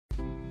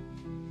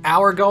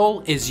Our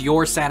goal is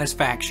your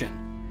satisfaction.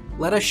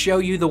 Let us show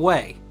you the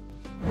way.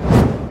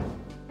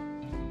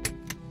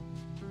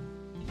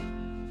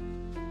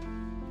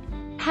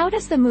 How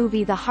does the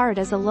movie The Heart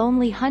as a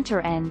Lonely Hunter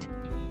end?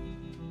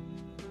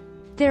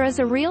 There is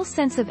a real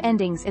sense of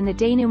endings in the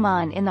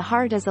denouement in The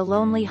Heart as a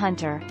Lonely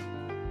Hunter.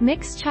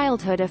 Mick's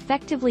childhood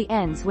effectively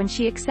ends when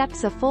she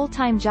accepts a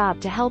full-time job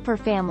to help her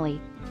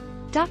family.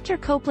 Dr.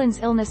 Copeland's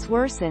illness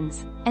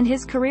worsens, and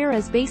his career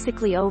is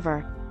basically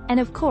over. And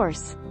of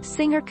course,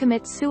 Singer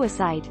commits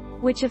suicide,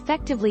 which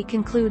effectively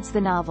concludes the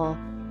novel.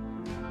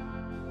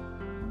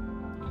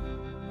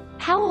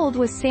 How old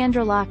was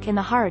Sandra Locke in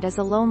The Heart as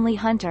a Lonely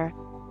Hunter?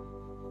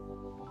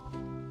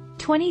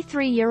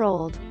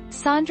 23-year-old.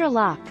 Sandra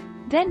Locke,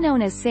 then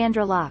known as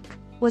Sandra Locke,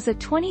 was a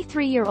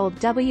 23-year-old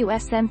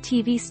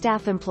WSM-TV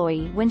staff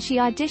employee when she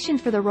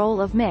auditioned for the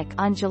role of Mick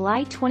on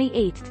July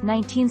 28,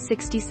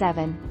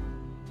 1967.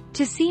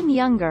 To seem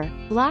younger,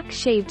 Locke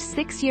shaved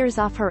 6 years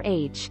off her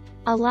age,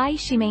 a lie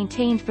she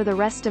maintained for the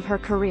rest of her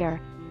career.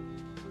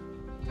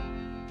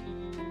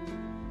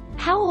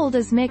 How old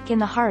is Mick in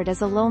The Heart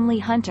as a Lonely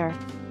Hunter?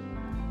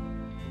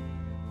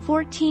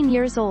 14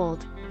 years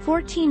old.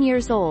 14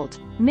 years old,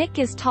 Mick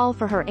is tall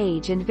for her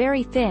age and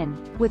very thin,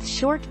 with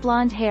short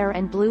blonde hair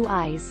and blue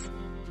eyes.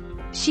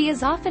 She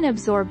is often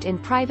absorbed in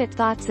private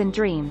thoughts and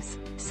dreams,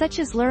 such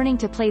as learning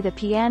to play the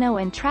piano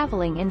and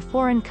traveling in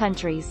foreign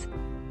countries.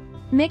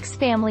 Mick's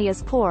family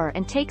is poor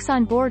and takes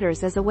on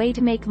boarders as a way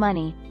to make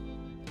money.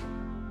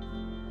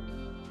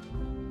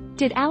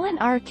 Did Alan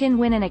Arkin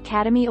win an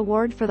Academy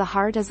Award for The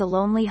Heart as a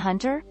Lonely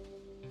Hunter?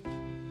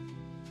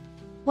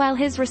 While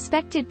his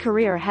respected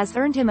career has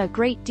earned him a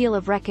great deal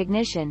of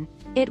recognition,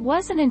 it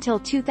wasn't until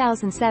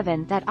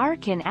 2007 that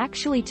Arkin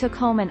actually took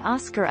home an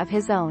Oscar of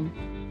his own.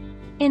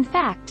 In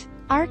fact,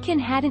 Arkin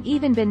hadn't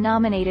even been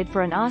nominated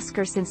for an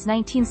Oscar since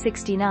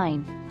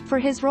 1969, for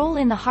his role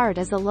in The Heart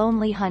as a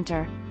Lonely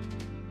Hunter.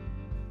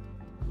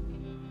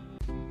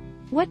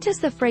 What does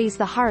the phrase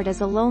 "The Heart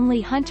as a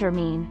Lonely Hunter"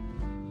 mean?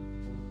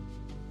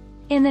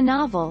 In the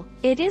novel,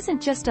 it isn't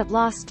just a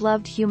lost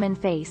loved human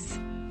face.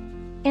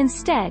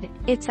 Instead,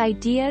 it's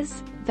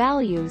ideas,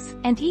 values,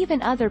 and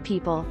even other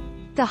people.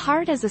 The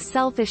heart is a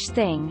selfish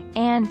thing,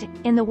 and,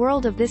 in the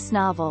world of this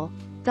novel,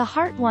 the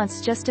heart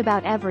wants just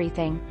about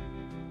everything.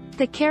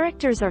 The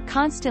characters are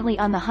constantly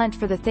on the hunt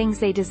for the things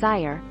they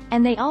desire,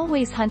 and they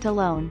always hunt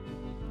alone.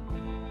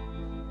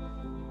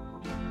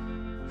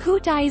 Who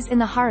dies in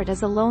The Heart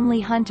as a Lonely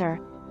Hunter?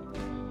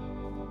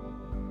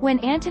 When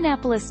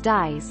Antonopolis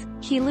dies,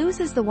 he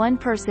loses the one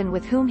person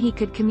with whom he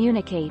could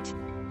communicate.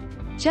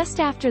 Just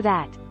after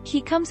that,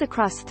 he comes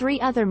across 3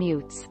 other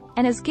mutes,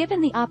 and is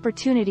given the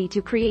opportunity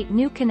to create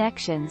new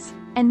connections,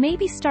 and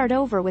maybe start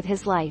over with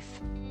his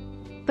life.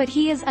 But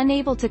he is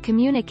unable to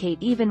communicate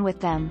even with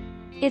them.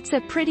 It's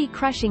a pretty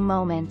crushing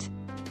moment.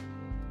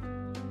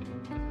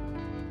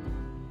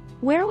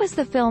 Where was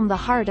the film The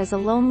Heart as a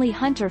Lonely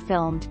Hunter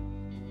filmed?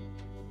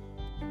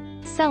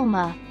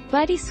 Selma.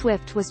 Buddy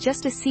Swift was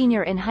just a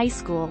senior in high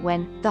school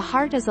when The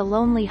Heart as a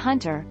Lonely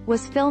Hunter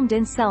was filmed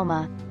in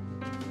Selma.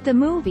 The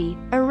movie,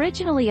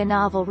 originally a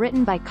novel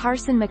written by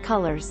Carson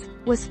McCullers,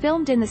 was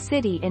filmed in the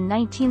city in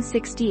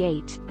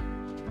 1968.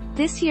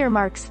 This year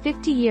marks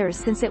 50 years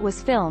since it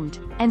was filmed,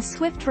 and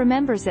Swift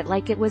remembers it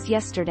like it was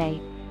yesterday.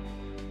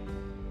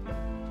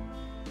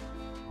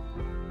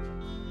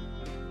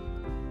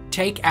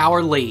 Take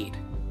our lead.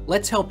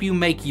 Let's help you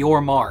make your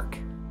mark.